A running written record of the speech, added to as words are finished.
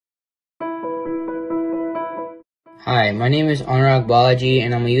Hi, my name is Anuraag Balaji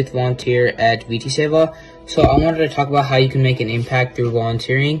and I'm a youth volunteer at VT Seva. So I wanted to talk about how you can make an impact through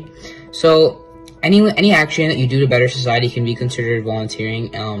volunteering. So any action that you do to better society can be considered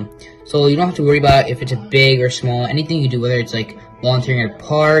volunteering. So you don't have to worry about if it's a big or small. Anything you do, whether it's like volunteering at a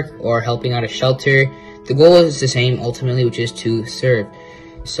park or helping out a shelter, the goal is the same ultimately, which is to serve.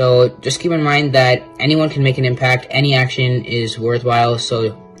 So just keep in mind that anyone can make an impact. Any action is worthwhile.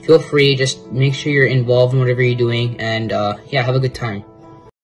 So feel free, just make sure you're involved in whatever you're doing, and yeah, have a good time.